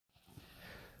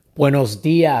Buenos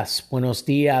dias, buenos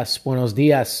dias, buenos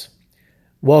dias.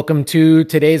 Welcome to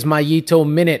today's Mayito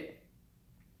Minute.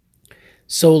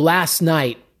 So last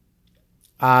night,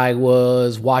 I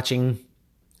was watching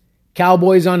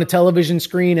Cowboys on a television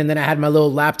screen, and then I had my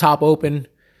little laptop open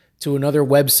to another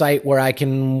website where I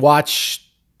can watch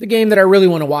the game that I really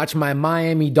want to watch, my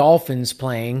Miami Dolphins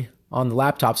playing on the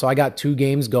laptop. So I got two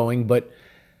games going, but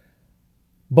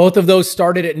both of those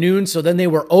started at noon, so then they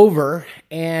were over.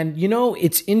 And,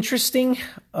 it's interesting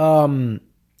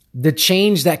the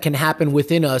change that can happen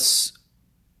within us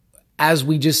as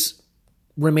we just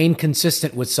remain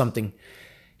consistent with something.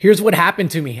 Here's what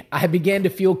happened to me. I began to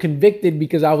feel convicted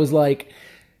because I was like,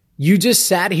 you just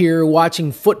sat here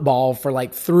watching football for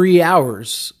like 3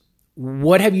 hours.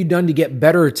 What have you done to get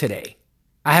better today?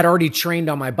 I had already trained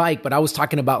on my bike, but I was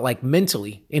talking about like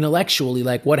mentally, intellectually,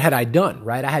 like what had I done,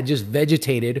 right? I had just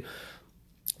vegetated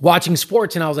watching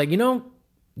sports, and I was like,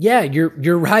 yeah,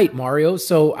 you're right, Mario.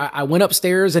 So I went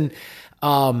upstairs and,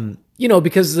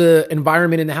 because the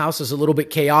environment in the house is a little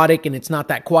bit chaotic and it's not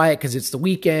that quiet because it's the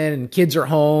weekend and kids are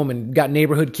home and got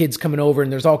neighborhood kids coming over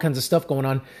and there's all kinds of stuff going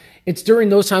on. It's during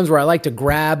those times where I like to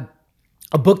grab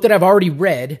a book that I've already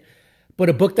read, but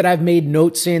a book that I've made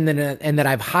notes in and that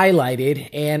I've highlighted.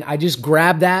 And I just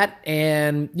grabbed that,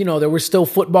 and, there was still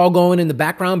football going in the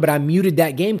background, but I muted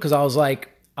that game because I was like,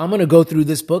 I'm going to go through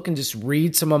this book and just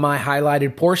read some of my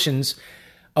highlighted portions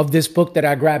of this book that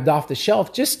I grabbed off the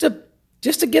shelf just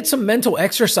to get some mental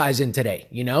exercise in today,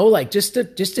 just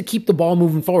to keep the ball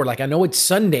moving forward. Like, I know it's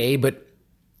Sunday, but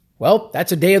well,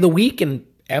 that's a day of the week. And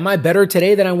am I better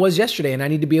today than I was yesterday? And I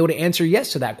need to be able to answer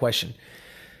yes to that question.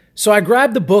 So I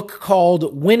grabbed the book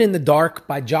called Win in the Dark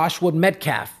by Joshua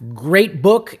Metcalf. Great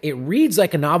book. It reads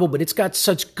like a novel, but it's got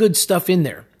such good stuff in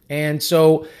there. And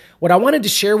so what I wanted to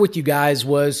share with you guys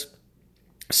was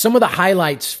some of the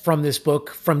highlights from this book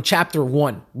from chapter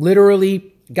 1.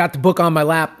 Literally got the book on my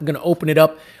lap. I'm going to open it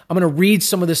up. I'm going to read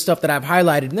some of the stuff that I've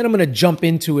highlighted, and then I'm going to jump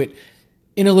into it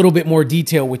in a little bit more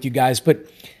detail with you guys. But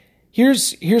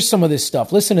here's some of this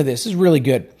stuff. Listen to this. This is really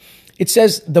good. It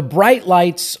says, the bright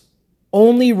lights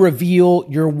only reveal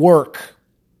your work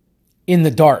in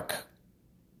the dark.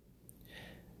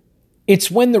 It's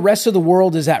when the rest of the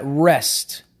world is at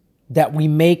rest that we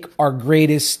make our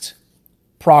greatest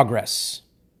progress.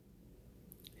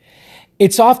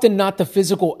 It's often not the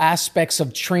physical aspects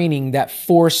of training that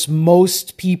force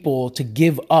most people to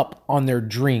give up on their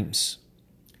dreams.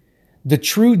 The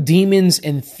true demons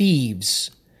and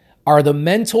thieves are the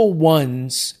mental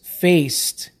ones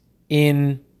faced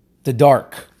in the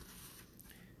dark.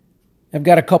 I've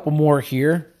got a couple more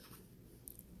here.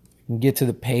 I can get to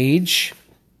the page.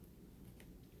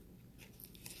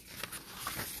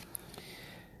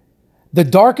 The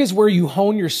dark is where you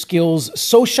hone your skills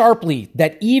so sharply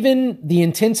that even the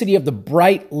intensity of the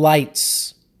bright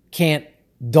lights can't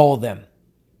dull them.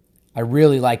 I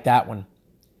really like that one.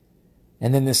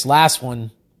 And then this last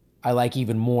one, I like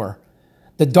even more.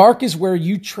 The dark is where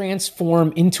you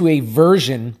transform into a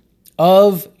version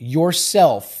of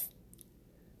yourself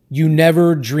you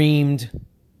never dreamed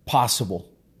possible.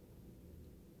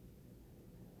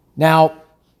 Now,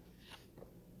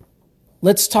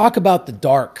 let's talk about the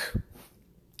dark.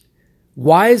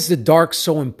 Why is the dark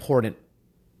so important?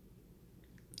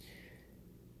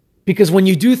 Because when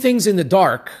you do things in the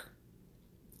dark,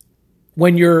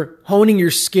 when you're honing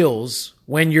your skills,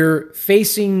 when you're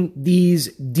facing these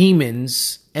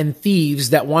demons and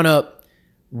thieves that want to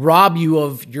rob you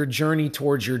of your journey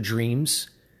towards your dreams,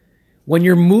 when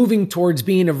you're moving towards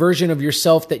being a version of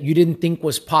yourself that you didn't think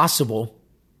was possible,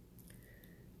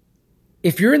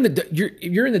 if you're in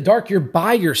the dark, you're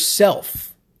by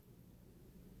yourself.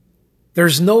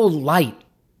 There's no light.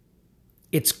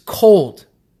 It's cold.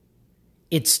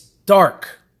 It's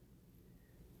dark.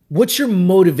 What's your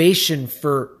motivation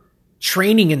for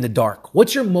training in the dark?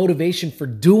 What's your motivation for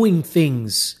doing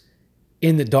things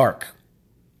in the dark?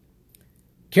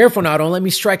 Careful now, don't let me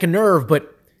strike a nerve,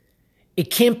 but it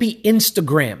can't be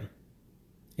Instagram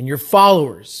and your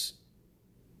followers.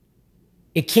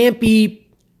 It can't be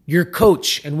your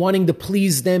coach and wanting to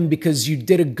please them because you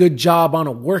did a good job on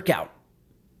a workout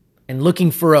and looking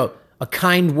for a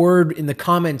kind word in the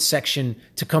comments section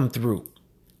to come through.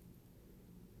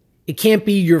 It can't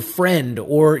be your friend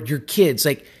or your kids.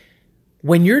 Like,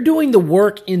 when you're doing the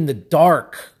work in the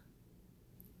dark,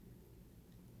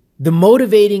 the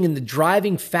motivating and the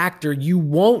driving factor, you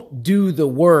won't do the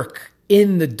work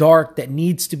in the dark that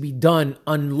needs to be done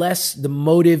unless the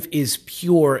motive is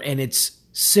pure and it's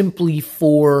simply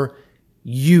for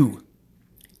you.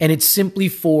 And it's simply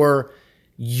for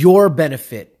your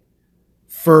benefit,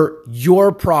 for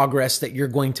your progress that you're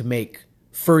going to make,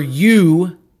 for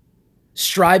you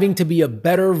striving to be a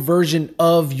better version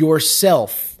of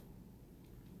yourself.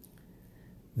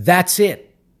 That's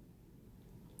it.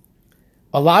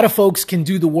 A lot of folks can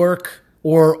do the work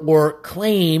or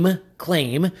claim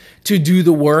to do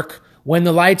the work when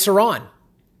the lights are on.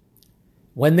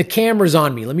 When the camera's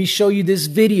on me, let me show you this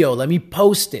video. Let me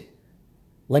post it.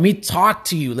 Let me talk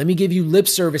to you. Let me give you lip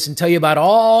service and tell you about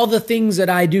all the things that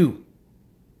I do.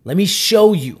 Let me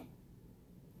show you.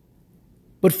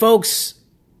 But folks,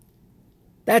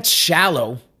 that's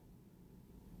shallow.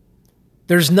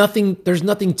 There's nothing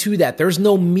to that. There's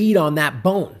no meat on that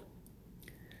bone.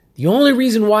 The only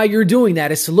reason why you're doing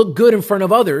that is to look good in front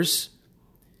of others.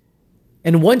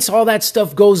 And once all that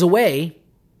stuff goes away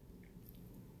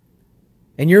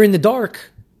and you're in the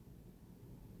dark,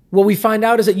 what we find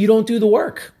out is that you don't do the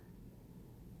work.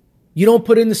 You don't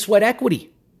put in the sweat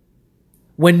equity.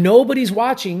 When nobody's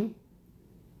watching,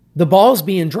 the ball's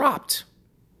being dropped.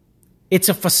 It's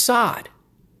a facade.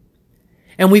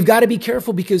 And we've got to be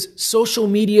careful because social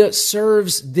media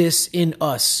serves this in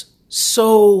us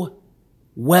so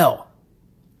well.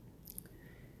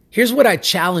 Here's what I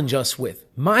challenge us with,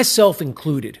 myself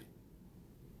included.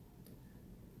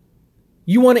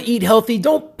 You want to eat healthy?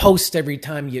 Don't post every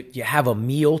time you have a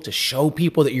meal to show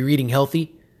people that you're eating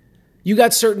healthy. You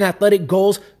got certain athletic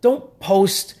goals. Don't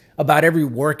post about every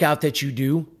workout that you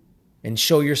do and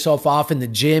show yourself off in the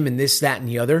gym and this, that, and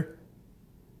the other.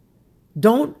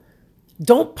 Don't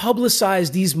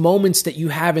publicize these moments that you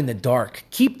have in the dark.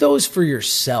 Keep those for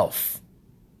yourself.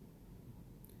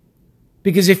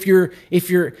 Because if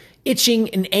you're itching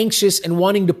and anxious and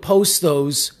wanting to post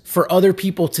those for other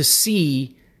people to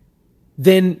see,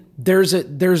 then there's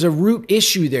a root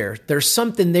issue there. There's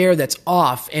something there that's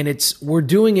off, and we're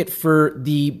doing it for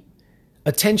the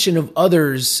attention of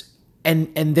others,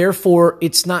 and therefore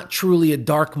it's not truly a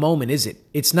dark moment, is it?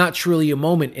 It's not truly a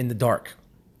moment in the dark.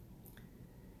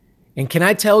 And can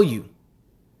I tell you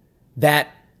that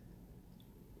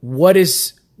what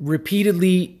is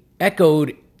repeatedly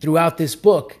echoed throughout this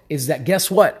book is that,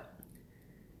 guess what?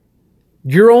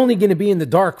 You're only going to be in the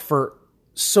dark for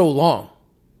so long.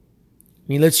 I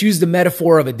mean, let's use the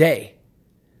metaphor of a day.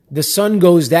 The sun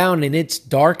goes down and it's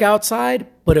dark outside,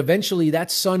 but eventually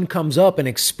that sun comes up and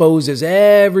exposes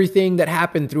everything that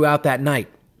happened throughout that night.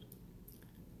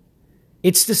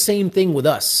 It's the same thing with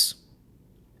us.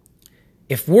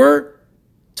 If we're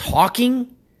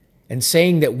talking and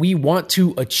saying that we want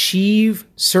to achieve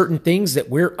certain things, that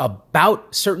we're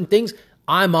about certain things,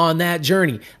 I'm on that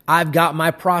journey. I've got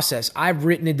my process. I've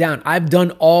written it down. I've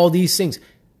done all these things.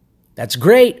 That's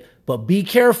great, but be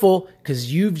careful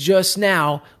because we've just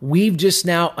now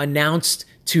announced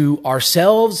to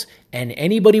ourselves and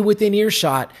anybody within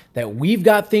earshot that we've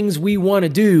got things we want to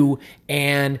do.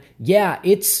 And yeah,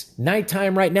 it's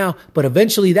nighttime right now, but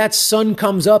eventually that sun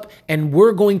comes up and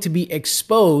we're going to be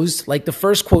exposed, like the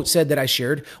first quote said that I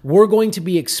shared, we're going to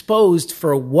be exposed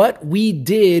for what we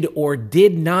did or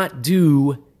did not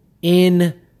do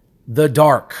in the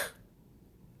dark.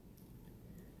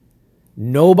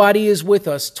 Nobody is with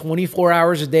us 24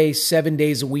 hours a day, 7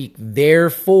 days a week.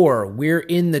 Therefore, we're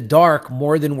in the dark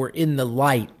more than we're in the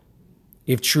light,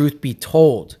 if truth be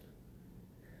told.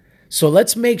 So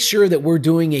let's make sure that we're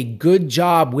doing a good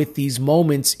job with these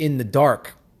moments in the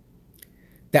dark,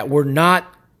 that we're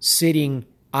not sitting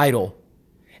idle.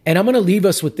 And I'm going to leave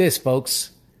us with this,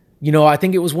 folks. You know, I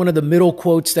think it was one of the middle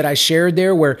quotes that I shared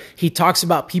there where he talks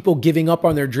about people giving up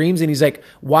on their dreams. And he's like,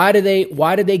 why do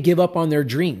they give up on their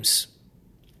dreams?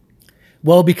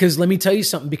 Well, because let me tell you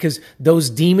something, because those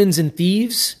demons and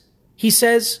thieves, he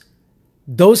says,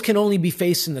 those can only be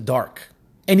faced in the dark.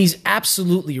 And he's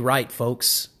absolutely right,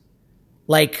 folks.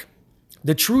 Like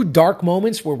the true dark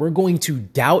moments where we're going to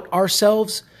doubt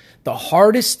ourselves, the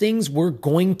hardest things we're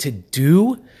going to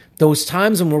do, those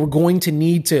times when we're going to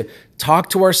need to talk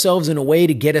to ourselves in a way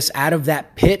to get us out of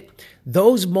that pit,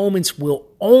 those moments will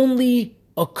only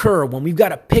occur when we've got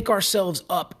to pick ourselves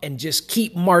up and just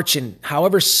keep marching,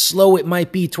 however slow it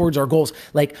might be towards our goals.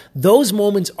 Like those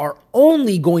moments are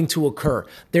only going to occur.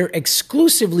 They're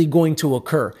exclusively going to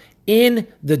occur in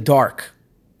the dark.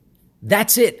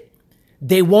 That's it.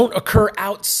 They won't occur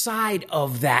outside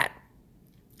of that.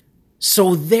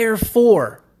 So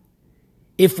therefore,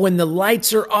 if when the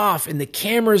lights are off and the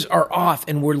cameras are off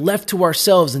and we're left to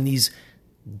ourselves in these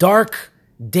dark,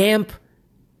 damp,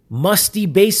 musty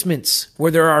basements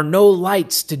where there are no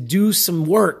lights to do some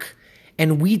work,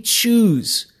 and we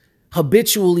choose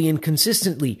habitually and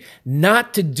consistently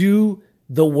not to do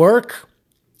the work,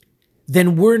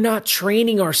 then we're not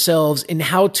training ourselves in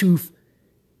how to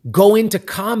go into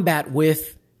combat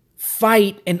with,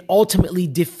 fight, and ultimately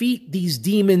defeat these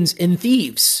demons and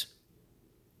thieves.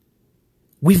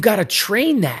 We've got to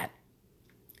train that.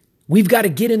 We've got to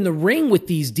get in the ring with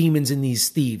these demons and these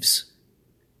thieves.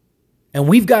 And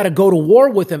we've got to go to war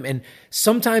with them. And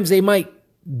sometimes they might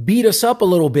beat us up a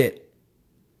little bit.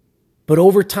 But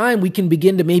over time, we can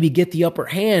begin to maybe get the upper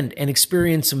hand and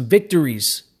experience some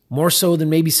victories, more so than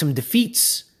maybe some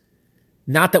defeats.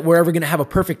 Not that we're ever going to have a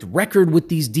perfect record with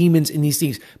these demons and these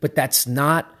things, but that's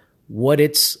not what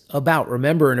it's about.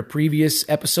 Remember, in a previous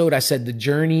episode, I said the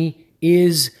journey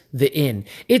is the end.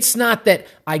 It's not that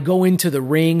I go into the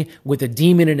ring with a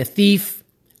demon and a thief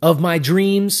of my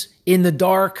dreams in the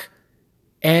dark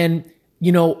and,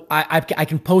 I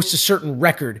can post a certain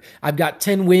record. I've got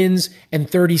 10 wins and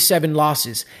 37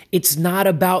 losses. It's not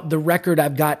about the record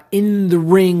I've got in the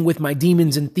ring with my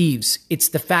demons and thieves. It's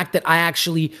the fact that I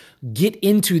actually get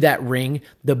into that ring.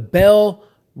 The bell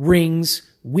rings.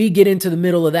 We get into the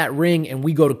middle of that ring and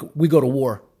we go to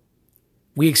war.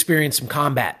 We experience some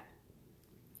combat.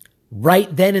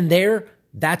 Right then and there,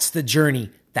 that's the journey.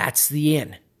 That's the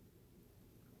end.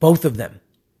 Both of them.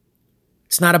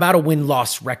 It's not about a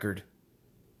win-loss record.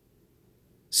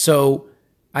 So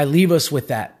I leave us with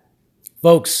that.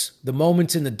 Folks, the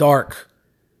moments in the dark,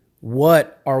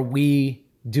 what are we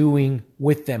doing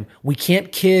with them? We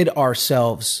can't kid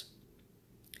ourselves.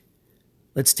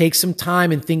 Let's take some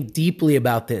time and think deeply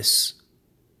about this.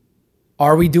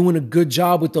 Are we doing a good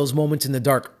job with those moments in the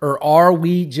dark? Or are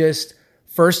we just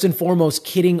first and foremost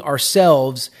kidding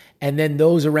ourselves and then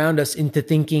those around us into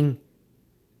thinking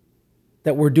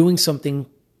that we're doing something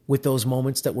with those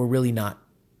moments that we're really not?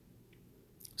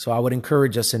 So I would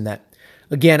encourage us in that.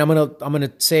 Again, I'm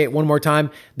gonna say it one more time.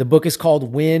 The book is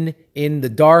called Win in the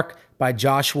Dark by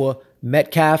Joshua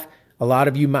Metcalf. A lot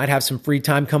of you might have some free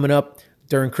time coming up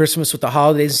during Christmas with the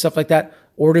holidays and stuff like that.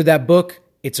 Order that book.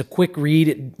 It's a quick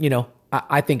read.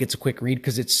 I think it's a quick read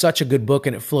because it's such a good book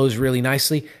and it flows really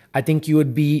nicely. I think you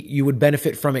would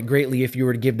benefit from it greatly if you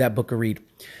were to give that book a read.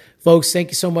 Folks, thank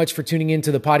you so much for tuning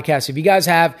into the podcast. If you guys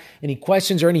have any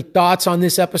questions or any thoughts on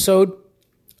this episode,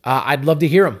 I'd love to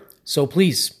hear them. So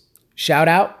please shout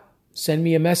out, send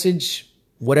me a message,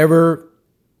 whatever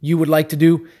you would like to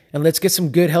do, and let's get some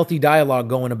good, healthy dialogue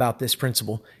going about this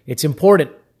principle. It's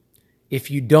important. If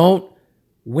you don't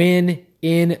win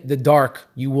in the dark,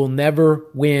 you will never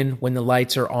win when the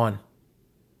lights are on.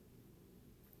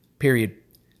 Period.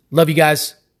 Love you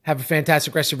guys. Have a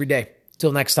fantastic rest of your day.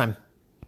 Till next time.